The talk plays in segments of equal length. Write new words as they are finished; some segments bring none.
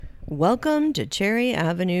Welcome to Cherry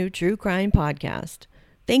Avenue True Crime Podcast.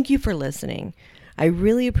 Thank you for listening. I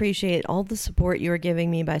really appreciate all the support you are giving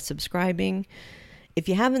me by subscribing. If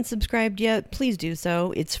you haven't subscribed yet, please do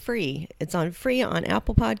so. It's free. It's free on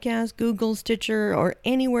Apple Podcasts, Google, Stitcher, or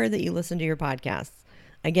anywhere that you listen to your podcasts.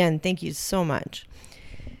 Again, thank you so much.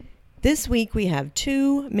 This week we have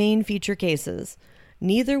two main feature cases.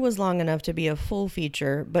 Neither was long enough to be a full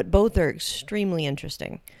feature, but both are extremely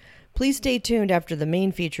interesting. Please stay tuned after the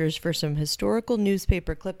main features for some historical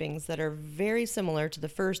newspaper clippings that are very similar to the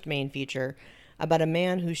first main feature about a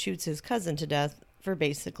man who shoots his cousin to death for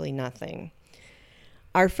basically nothing.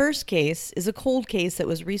 Our first case is a cold case that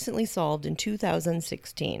was recently solved in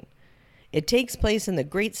 2016. It takes place in the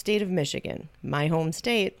great state of Michigan, my home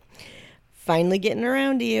state. Finally getting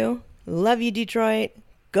around to you. Love you, Detroit.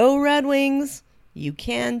 Go Red Wings. You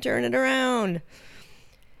can turn it around.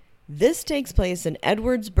 This takes place in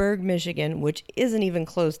Edwardsburg, Michigan, which isn't even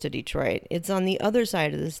close to Detroit. It's on the other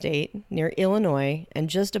side of the state, near Illinois, and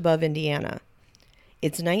just above Indiana.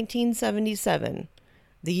 It's 1977,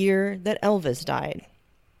 the year that Elvis died.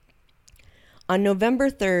 On November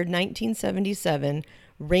 3rd, 1977,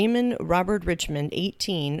 Raymond Robert Richmond,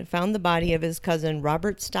 18, found the body of his cousin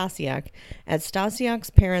Robert Stasiak at Stasiak's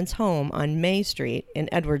parents' home on May Street in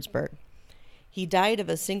Edwardsburg. He died of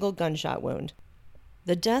a single gunshot wound.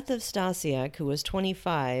 The death of Stasiak, who was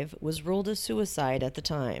 25, was ruled a suicide at the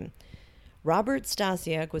time. Robert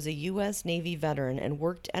Stasiak was a U.S. Navy veteran and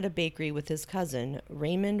worked at a bakery with his cousin,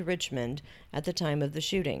 Raymond Richmond, at the time of the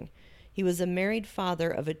shooting. He was a married father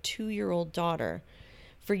of a 2-year-old daughter.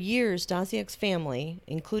 For years, Stasiak's family,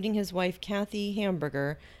 including his wife Kathy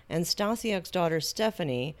Hamburger and Stasiak's daughter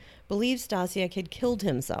Stephanie, believed Stasiak had killed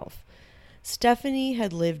himself. Stephanie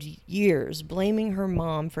had lived years blaming her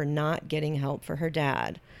mom for not getting help for her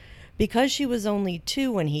dad. Because she was only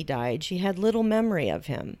 2 when he died, she had little memory of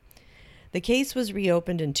him. The case was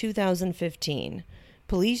reopened in 2015.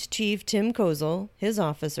 Police Chief Tim Kozel, his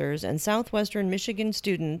officers, and Southwestern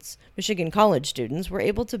Michigan College students were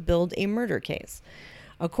able to build a murder case.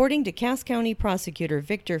 According to Cass County Prosecutor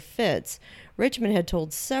Victor Fitz, Richmond had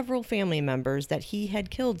told several family members that he had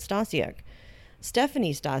killed Stasiak.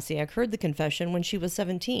 Stephanie Stasiak heard the confession when she was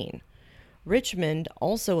 17. Richmond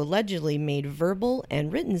also allegedly made verbal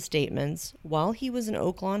and written statements while he was in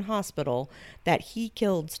Oaklawn Hospital that he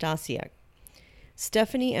killed Stasiak.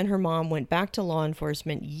 Stephanie and her mom went back to law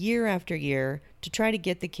enforcement year after year to try to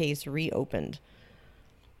get the case reopened.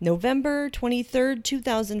 November 23,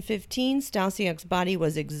 2015, Stasiak's body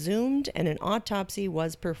was exhumed and an autopsy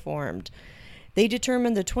was performed. They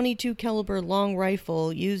determined the .22 caliber long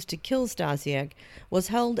rifle used to kill Stasiak was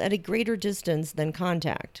held at a greater distance than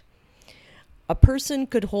contact. A person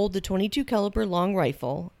could hold the .22 caliber long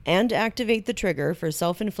rifle and activate the trigger for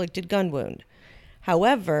self-inflicted gun wound.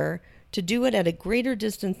 However, to do it at a greater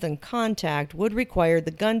distance than contact would require the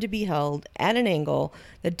gun to be held at an angle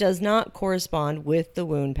that does not correspond with the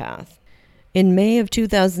wound path. In May of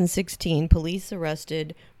 2016, police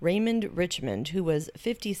arrested Raymond Richmond, who was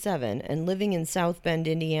 57 and living in South Bend,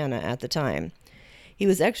 Indiana at the time. He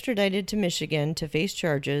was extradited to Michigan to face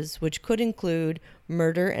charges which could include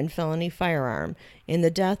murder and felony firearm in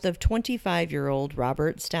the death of 25-year-old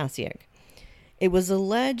Robert Stasiak. It was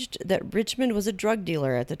alleged that Richmond was a drug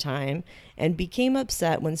dealer at the time and became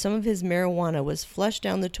upset when some of his marijuana was flushed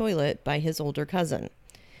down the toilet by his older cousin.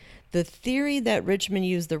 The theory that Richmond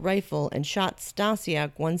used the rifle and shot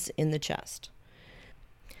Stasiak once in the chest.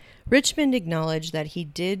 Richmond acknowledged that he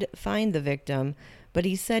did find the victim, but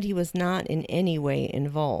he said he was not in any way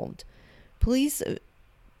involved.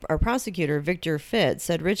 Prosecutor Victor Fitz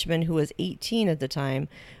said Richmond, who was 18 at the time,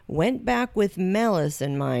 went back with malice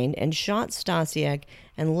in mind and shot Stasiak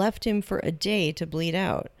and left him for a day to bleed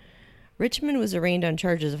out. Richmond was arraigned on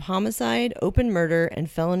charges of homicide, open murder, and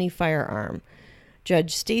felony firearm.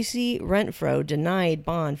 Judge Stacy Renfro denied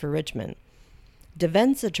bond for Richmond.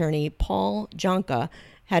 Defense attorney Paul Jonka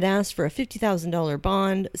had asked for a $50,000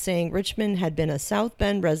 bond, saying Richmond had been a South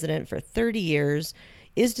Bend resident for 30 years,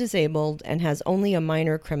 is disabled, and has only a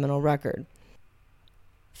minor criminal record.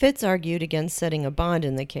 Fitz argued against setting a bond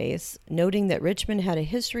in the case, noting that Richmond had a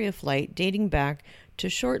history of flight dating back to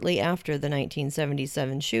shortly after the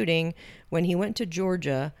 1977 shooting, when he went to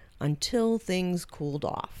Georgia until things cooled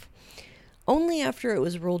off. Only after it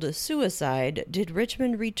was ruled a suicide did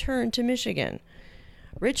Richmond return to Michigan.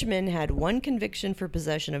 Richmond had one conviction for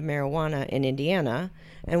possession of marijuana in Indiana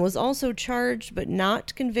and was also charged but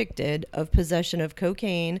not convicted of possession of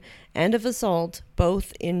cocaine and of assault,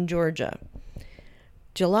 both in Georgia.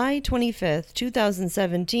 July 25,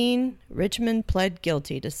 2017, Richmond pled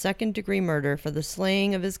guilty to second-degree murder for the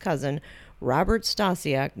slaying of his cousin, Robert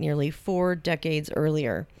Stasiak, nearly 4 decades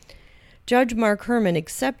earlier. Judge Mark Herman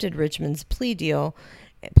accepted Richmond's plea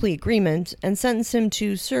agreement and sentenced him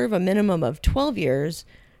to serve a minimum of 12 years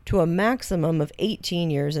to a maximum of 18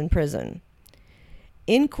 years in prison.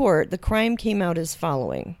 In court, the crime came out as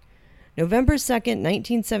following. November 2nd,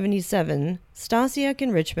 1977, Stasiak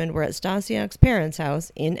and Richmond were at Stasiak's parents'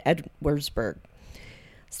 house in Edwardsburg.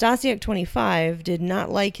 Stasiak, 25, did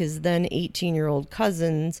not like his then 18-year-old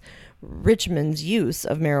cousin's, Richmond's, use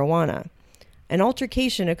of marijuana. An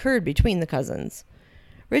altercation occurred between the cousins.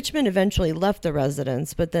 Richmond eventually left the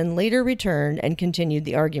residence, but then later returned and continued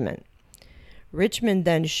the argument. Richmond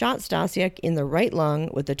then shot Stasiak in the right lung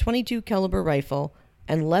with a .22 caliber rifle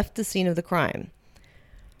and left the scene of the crime.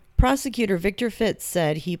 Prosecutor Victor Fitz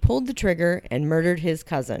said he pulled the trigger and murdered his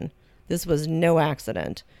cousin. This was no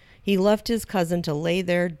accident. He left his cousin to lay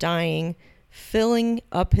there dying, filling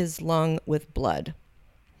up his lung with blood.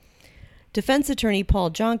 Defense attorney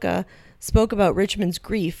Paul Jonka spoke about Richmond's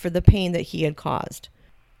grief for the pain that he had caused.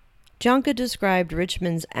 Jonka described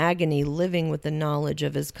Richmond's agony living with the knowledge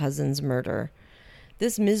of his cousin's murder.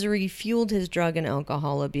 This misery fueled his drug and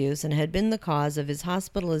alcohol abuse and had been the cause of his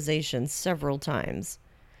hospitalization several times.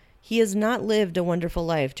 He has not lived a wonderful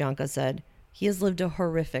life, Jonka said. He has lived a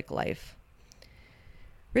horrific life.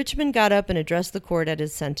 Richmond got up and addressed the court at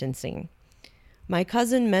his sentencing. My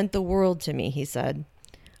cousin meant the world to me, he said.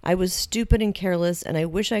 I was stupid and careless, and I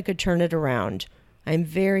wish I could turn it around. I'm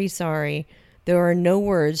very sorry. There are no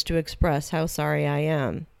words to express how sorry I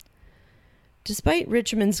am. Despite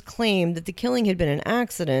Richmond's claim that the killing had been an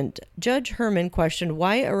accident, Judge Herman questioned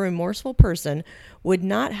why a remorseful person would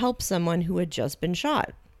not help someone who had just been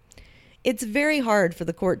shot. It's very hard for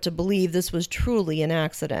the court to believe this was truly an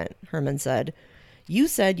accident, Herman said. You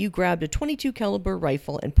said you grabbed a .22 caliber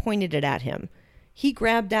rifle and pointed it at him. He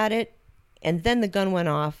grabbed at it, and then the gun went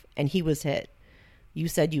off, and he was hit. You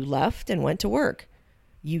said you left and went to work.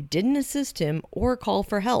 You didn't assist him or call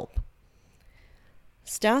for help.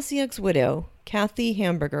 Stasiak's widow, Kathy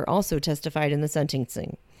Hamburger, also testified in the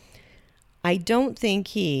sentencing. I don't think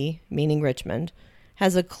he, meaning Richmond,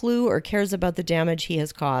 has a clue or cares about the damage he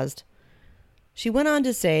has caused. She went on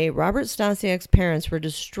to say Robert Stasiak's parents were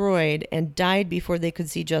destroyed and died before they could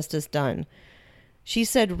see justice done. She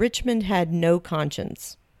said Richmond had no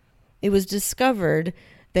conscience. It was discovered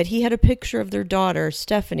that he had a picture of their daughter,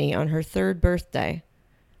 Stephanie, on her 3rd birthday.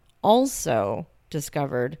 Also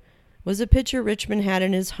discovered was a picture Richmond had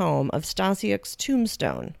in his home of Stasiak's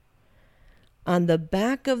tombstone. On the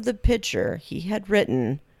back of the picture, he had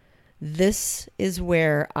written, "This is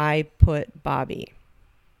where I put Bobby."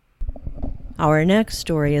 Our next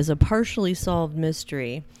story is a partially solved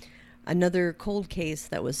mystery. Another cold case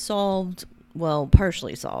that was solved, well,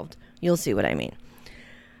 partially solved. You'll see what I mean.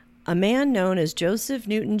 A man known as Joseph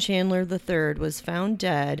Newton Chandler III was found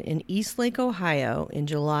dead in Eastlake, Ohio in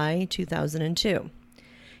July 2002.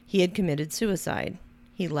 He had committed suicide.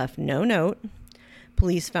 He left no note.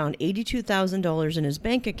 Police found $82,000 in his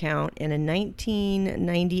bank account and a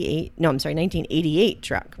 1988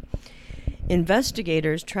 truck.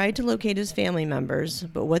 Investigators tried to locate his family members,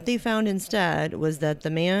 but what they found instead was that the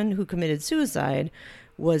man who committed suicide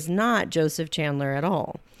was not Joseph Chandler at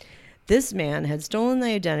all. This man had stolen the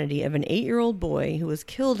identity of an 8-year-old boy who was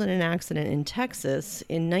killed in an accident in Texas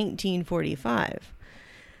in 1945.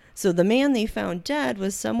 So the man they found dead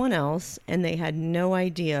was someone else, and they had no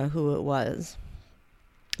idea who it was.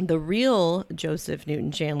 The real Joseph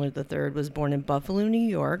Newton Chandler III was born in Buffalo, New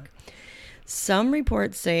York. Some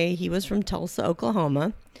reports say he was from Tulsa,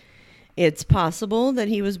 Oklahoma. It's possible that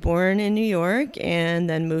he was born in New York and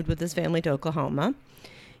then moved with his family to Oklahoma.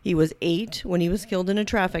 He was 8 when he was killed in a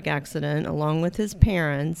traffic accident along with his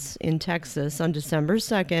parents in Texas on December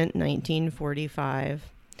 2nd, 1945.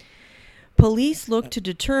 Police looked to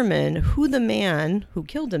determine who the man who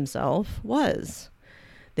killed himself was.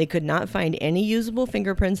 They could not find any usable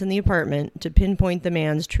fingerprints in the apartment to pinpoint the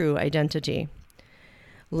man's true identity.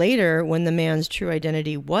 Later, when the man's true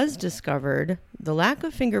identity was discovered, the lack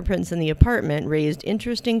of fingerprints in the apartment raised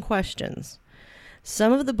interesting questions.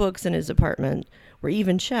 Some of the books in his apartment were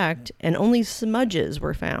even checked, and only smudges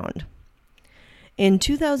were found. In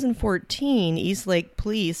 2014, Eastlake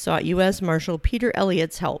Police sought U.S. Marshal Peter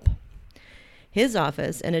Elliott's help. His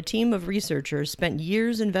office and a team of researchers spent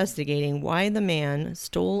years investigating why the man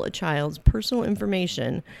stole a child's personal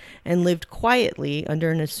information and lived quietly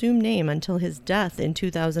under an assumed name until his death in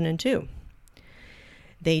 2002.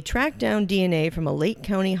 They tracked down DNA from a Lake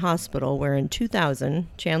County hospital where in 2000,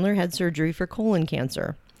 Chandler had surgery for colon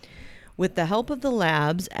cancer. With the help of the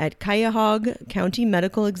labs at Cuyahoga County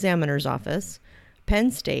Medical Examiner's Office,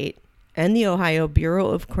 Penn State, and the Ohio Bureau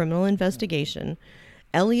of Criminal Investigation,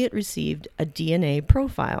 Elliott received a DNA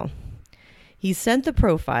profile. He sent the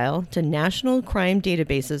profile to national crime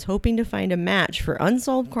databases hoping to find a match for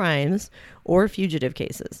unsolved crimes or fugitive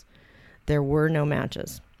cases. There were no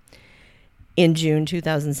matches. In June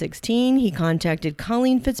 2016, he contacted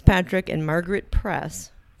Colleen Fitzpatrick and Margaret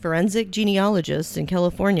Press, forensic genealogists in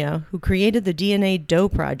California who created the DNA Doe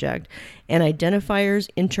Project and Identifiers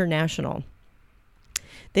International.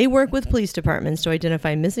 They work with police departments to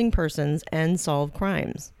identify missing persons and solve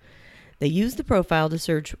crimes. They use the profile to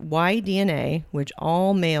search Y DNA, which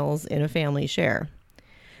all males in a family share.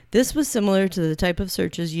 This was similar to the type of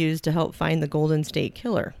searches used to help find the Golden State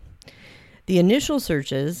Killer. The initial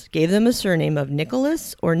searches gave them a surname of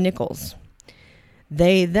Nicholas or Nichols.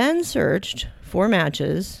 They then searched for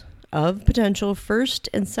matches of potential first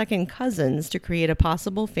and second cousins to create a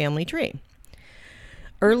possible family tree.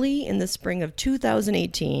 Early in the spring of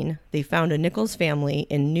 2018, they found a Nichols family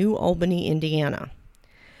in New Albany, Indiana.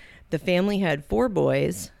 The family had 4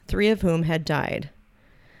 boys, 3 of whom had died.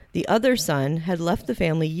 The other son had left the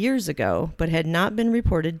family years ago, but had not been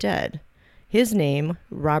reported dead. His name,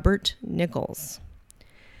 Robert Nichols.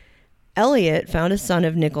 Elliott found a son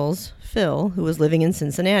of Nichols, Phil, who was living in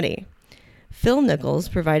Cincinnati. Phil Nichols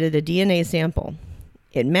provided a DNA sample.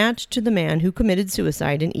 It matched to the man who committed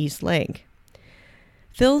suicide in East Lake.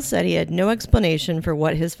 Phil said he had no explanation for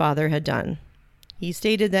what his father had done. He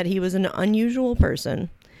stated that he was an unusual person.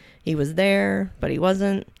 He was there, but he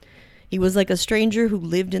wasn't. He was like a stranger who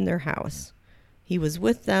lived in their house. He was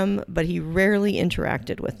with them, but he rarely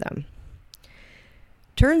interacted with them.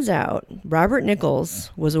 Turns out, Robert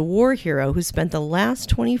Nichols was a war hero who spent the last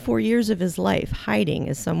 24 years of his life hiding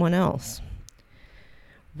as someone else.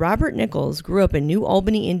 Robert Nichols grew up in New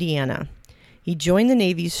Albany, Indiana. He joined the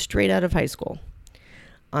Navy straight out of high school.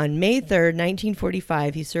 On May 3,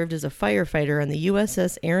 1945, he served as a firefighter on the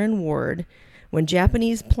USS Aaron Ward when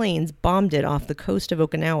Japanese planes bombed it off the coast of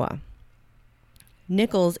Okinawa.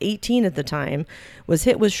 Nichols, 18 at the time, was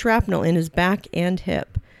hit with shrapnel in his back and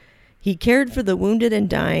hip. He cared for the wounded and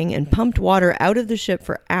dying and pumped water out of the ship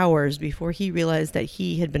for hours before he realized that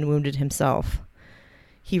he had been wounded himself.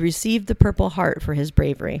 He received the Purple Heart for his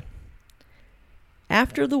bravery.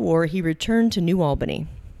 After the war, he returned to New Albany.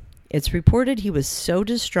 It's reported he was so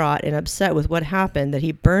distraught and upset with what happened that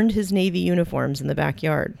he burned his Navy uniforms in the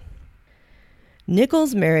backyard.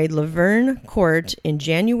 Nichols married Laverne Court in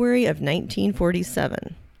January of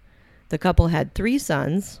 1947. The couple had 3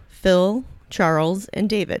 sons, Phil, Charles, and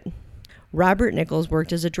David. Robert Nichols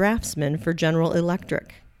worked as a draftsman for General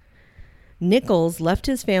Electric. Nichols left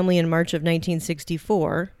his family in March of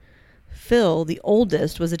 1964. Phil, the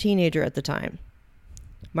oldest, was a teenager at the time.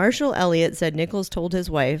 Marshall Elliott said Nichols told his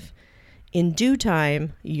wife, "In due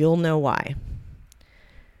time, you'll know why."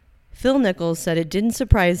 Phil Nichols said it didn't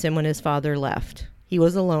surprise him when his father left. He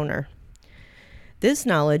was a loner. This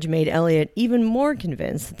knowledge made Elliott even more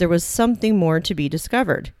convinced that there was something more to be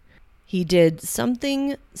discovered. He did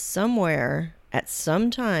something somewhere at some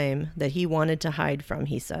time that he wanted to hide from,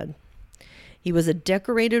 he said. He was a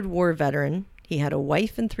decorated war veteran. He had a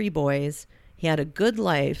wife and 3 boys. He had a good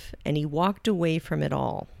life, and he walked away from it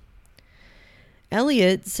all.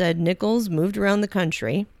 Elliott said Nichols moved around the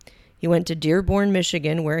country. He went to Dearborn,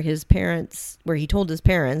 Michigan, where he told his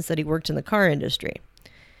parents that he worked in the car industry.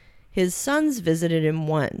 His sons visited him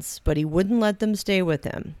once, but he wouldn't let them stay with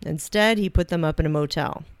him. Instead, he put them up in a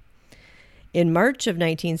motel. In March of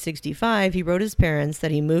 1965, he wrote his parents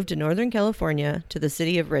that he moved to Northern California to the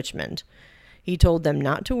city of Richmond. He told them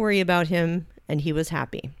not to worry about him, and he was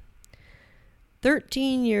happy.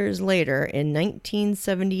 13 years later, in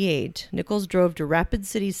 1978, Nichols drove to Rapid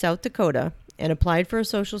City, South Dakota, and applied for a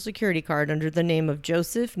Social Security card under the name of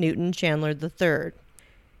Joseph Newton Chandler III.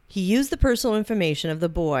 He used the personal information of the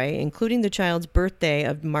boy, including the child's birthday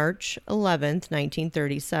of March 11,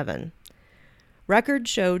 1937. Records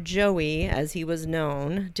show Joey, as he was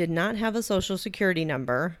known, did not have a Social Security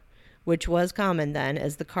number, which was common then,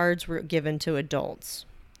 as the cards were given to adults.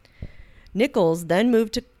 Nichols then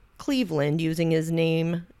moved to Cleveland using his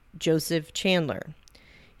name Joseph Chandler.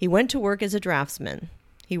 He went to work as a draftsman.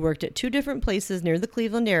 He worked at 2 different places near the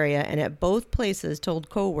Cleveland area, and at both places told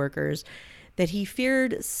co-workers that he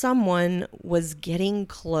feared someone was getting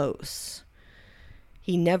close.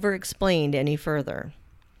 He never explained any further.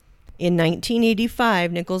 In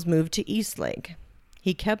 1985, Nichols moved to Eastlake.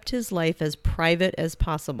 He kept his life as private as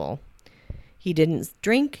possible. He didn't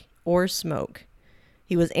drink or smoke.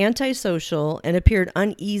 He was antisocial and appeared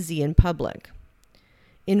uneasy in public.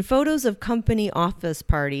 In photos of company office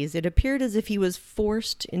parties, it appeared as if he was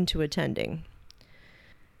forced into attending.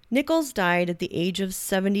 Nichols died at the age of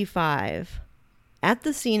 75. At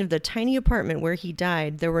the scene of the tiny apartment where he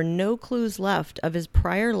died, there were no clues left of his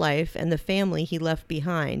prior life and the family he left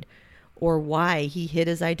behind, or why he hid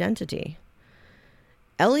his identity.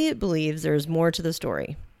 Elliot believes there is more to the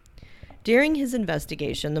story. During his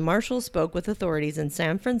investigation, the marshal spoke with authorities in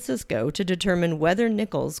San Francisco to determine whether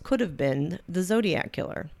Nichols could have been the Zodiac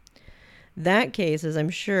killer. That case, as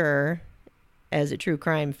I'm sure, as a true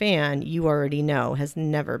crime fan, you already know, has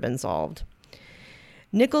never been solved.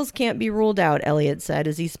 Nichols can't be ruled out, Elliot said,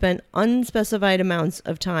 as he spent unspecified amounts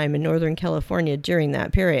of time in Northern California during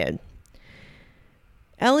that period.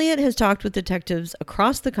 Elliot has talked with detectives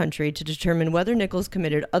across the country to determine whether Nichols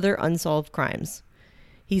committed other unsolved crimes.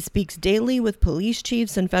 He speaks daily with police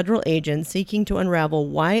chiefs and federal agents seeking to unravel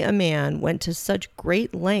why a man went to such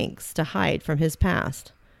great lengths to hide from his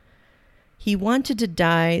past. He wanted to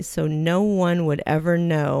die so no one would ever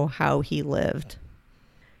know how he lived.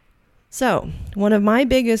 So, one of my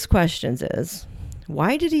biggest questions is,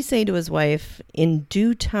 why did he say to his wife, "In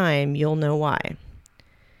due time, you'll know why"?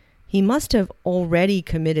 He must have already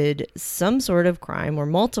committed some sort of crime or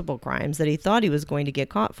multiple crimes that he thought he was going to get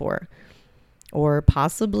caught for. Or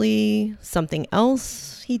possibly something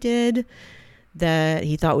else he did that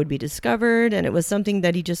he thought would be discovered, and it was something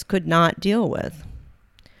that he just could not deal with.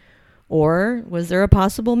 Or was there a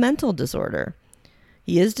possible mental disorder?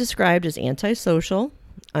 He is described as antisocial,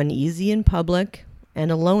 uneasy in public,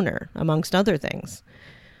 and a loner, amongst other things.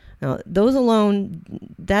 Now, those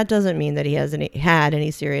alone, that doesn't mean that he had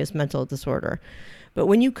any serious mental disorder. But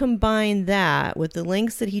when you combine that with the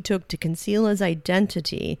lengths that he took to conceal his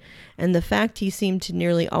identity and the fact he seemed to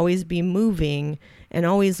nearly always be moving and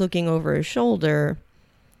always looking over his shoulder,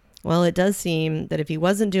 well, it does seem that if he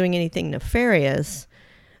wasn't doing anything nefarious,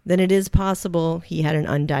 then it is possible he had an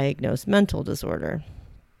undiagnosed mental disorder.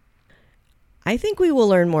 I think we will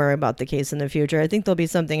learn more about the case in the future. I think there'll be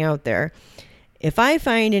something out there. If I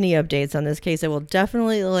find any updates on this case, I will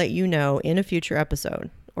definitely let you know in a future episode.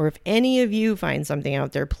 Or if any of you find something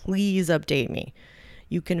out there, please update me.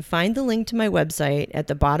 You can find the link to my website at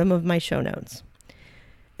the bottom of my show notes.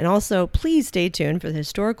 And also, please stay tuned for the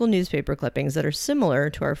historical newspaper clippings that are similar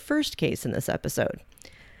to our first case in this episode.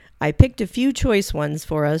 I picked a few choice ones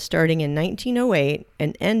for us starting in 1908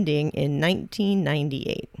 and ending in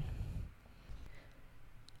 1998.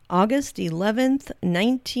 August 11th,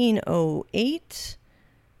 1908,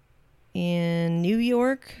 in New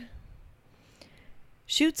York.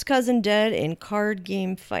 Shoots cousin dead in card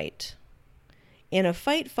game fight. In a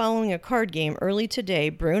fight following a card game early today,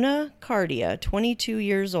 Bruna Cardia, 22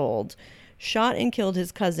 years old, shot and killed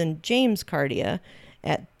his cousin James Cardia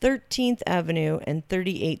at 13th Avenue and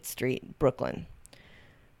 38th Street, Brooklyn.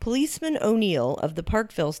 Policeman O'Neill of the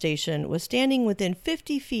Parkville station was standing within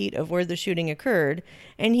 50 feet of where the shooting occurred,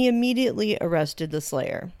 and he immediately arrested the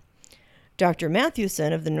slayer. Dr.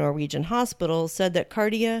 Mathewson of the Norwegian Hospital said that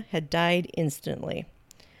Cardia had died instantly.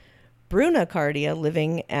 Bruna Cardia,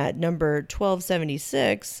 living at number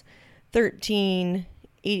 1276,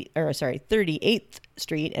 38th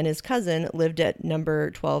Street, and his cousin lived at number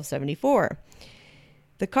 1274.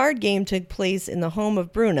 The card game took place in the home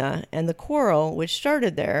of Bruna, and the quarrel, which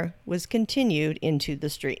started there, was continued into the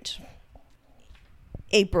street.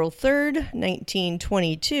 April 3rd,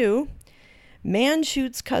 1922, man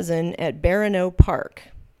shoots cousin at Barano Park,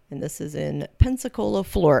 and this is in Pensacola,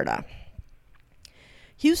 Florida.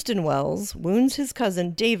 Houston Wells wounds his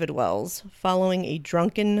cousin David Wells following a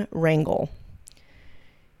drunken wrangle.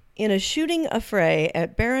 In a shooting affray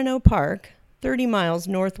at Barano Park, 30 miles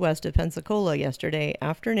northwest of Pensacola yesterday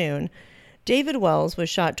afternoon, David Wells was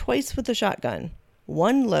shot twice with a shotgun,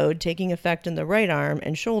 one load taking effect in the right arm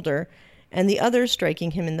and shoulder, and the other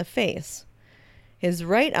striking him in the face. His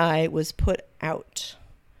right eye was put out.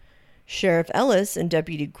 Sheriff Ellis and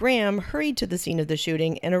Deputy Graham hurried to the scene of the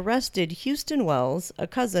shooting and arrested Houston Wells, a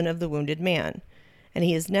cousin of the wounded man, and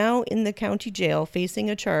he is now in the county jail facing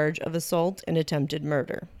a charge of assault and attempted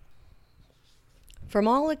murder. From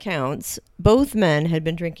all accounts, both men had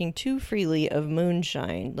been drinking too freely of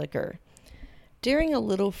moonshine liquor. During a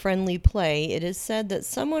little friendly play, it is said that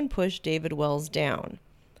someone pushed David Wells down.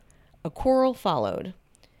 A quarrel followed.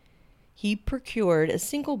 He procured a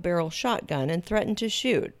single-barrel shotgun and threatened to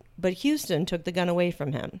shoot, but Houston took the gun away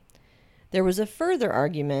from him. There was a further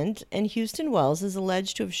argument, and Houston Wells is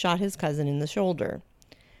alleged to have shot his cousin in the shoulder.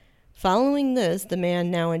 Following this, the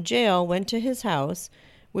man now in jail went to his house,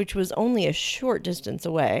 which was only a short distance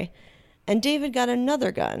away, and David got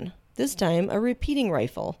another gun, this time a repeating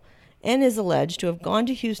rifle, and is alleged to have gone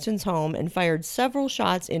to Houston's home and fired several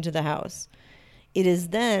shots into the house. It is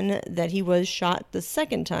then that he was shot the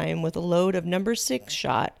second time with a load of number 6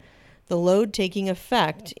 shot, the load taking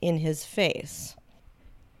effect in his face.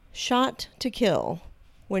 Shot to kill.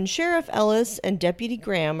 When Sheriff Ellis and Deputy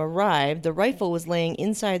Graham arrived, the rifle was laying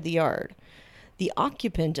inside the yard. The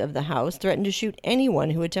occupant of the house threatened to shoot anyone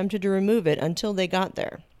who attempted to remove it until they got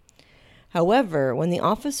there. However, when the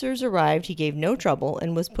officers arrived, he gave no trouble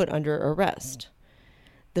and was put under arrest.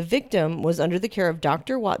 The victim was under the care of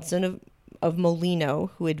Dr. Watson of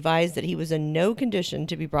Molino, who advised that he was in no condition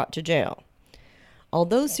to be brought to jail.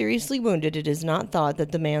 Although seriously wounded, it is not thought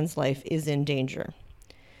that the man's life is in danger.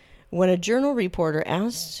 When a Journal reporter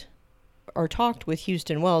asked or talked with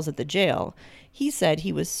Houston Wells at the jail, he said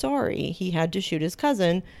he was sorry he had to shoot his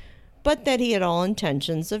cousin, but that he had all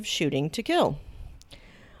intentions of shooting to kill.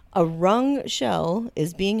 A rung shell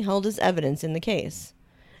is being held as evidence in the case.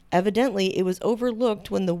 Evidently, it was overlooked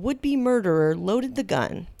when the would-be murderer loaded the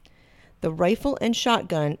gun. The rifle and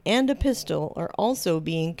shotgun and a pistol are also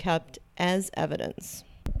being kept as evidence.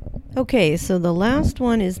 Okay, so the last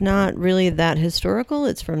one is not really that historical.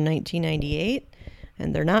 It's from 1998,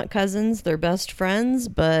 and they're not cousins, they're best friends,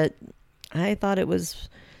 but I thought it was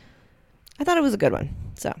a good one.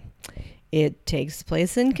 So, it takes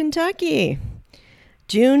place in Kentucky.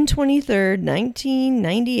 June 23rd,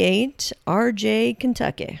 1998, RJ,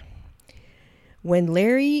 Kentucky. When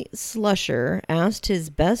Larry Slusher asked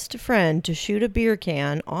his best friend to shoot a beer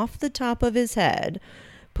can off the top of his head,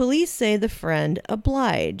 police say the friend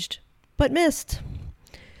obliged, but missed.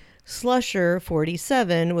 Slusher,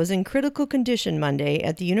 47, was in critical condition Monday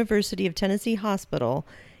at the University of Tennessee Hospital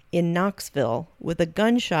in Knoxville with a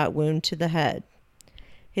gunshot wound to the head.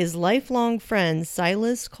 His lifelong friend,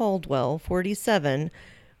 Silas Caldwell, 47,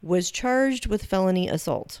 was charged with felony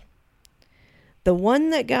assault. The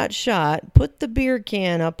one that got shot put the beer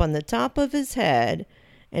can up on the top of his head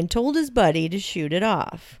and told his buddy to shoot it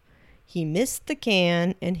off. He missed the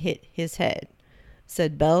can and hit his head,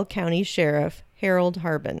 said Bell County Sheriff Harold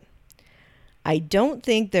Harbin. I don't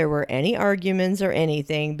think there were any arguments or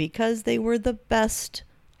anything because they were the best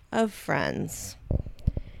of friends.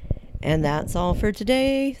 And that's all for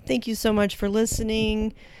today. Thank you so much for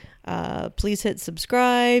listening. Please hit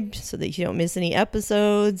subscribe so that you don't miss any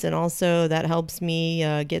episodes. And also that helps me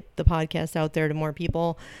get the podcast out there to more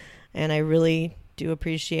people. And I really do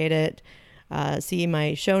appreciate it. See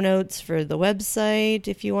my show notes for the website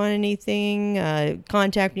if you want anything.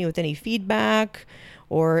 Contact me with any feedback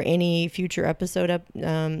or any future episode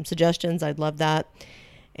suggestions. I'd love that.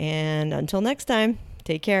 And until next time,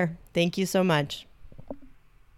 take care. Thank you so much.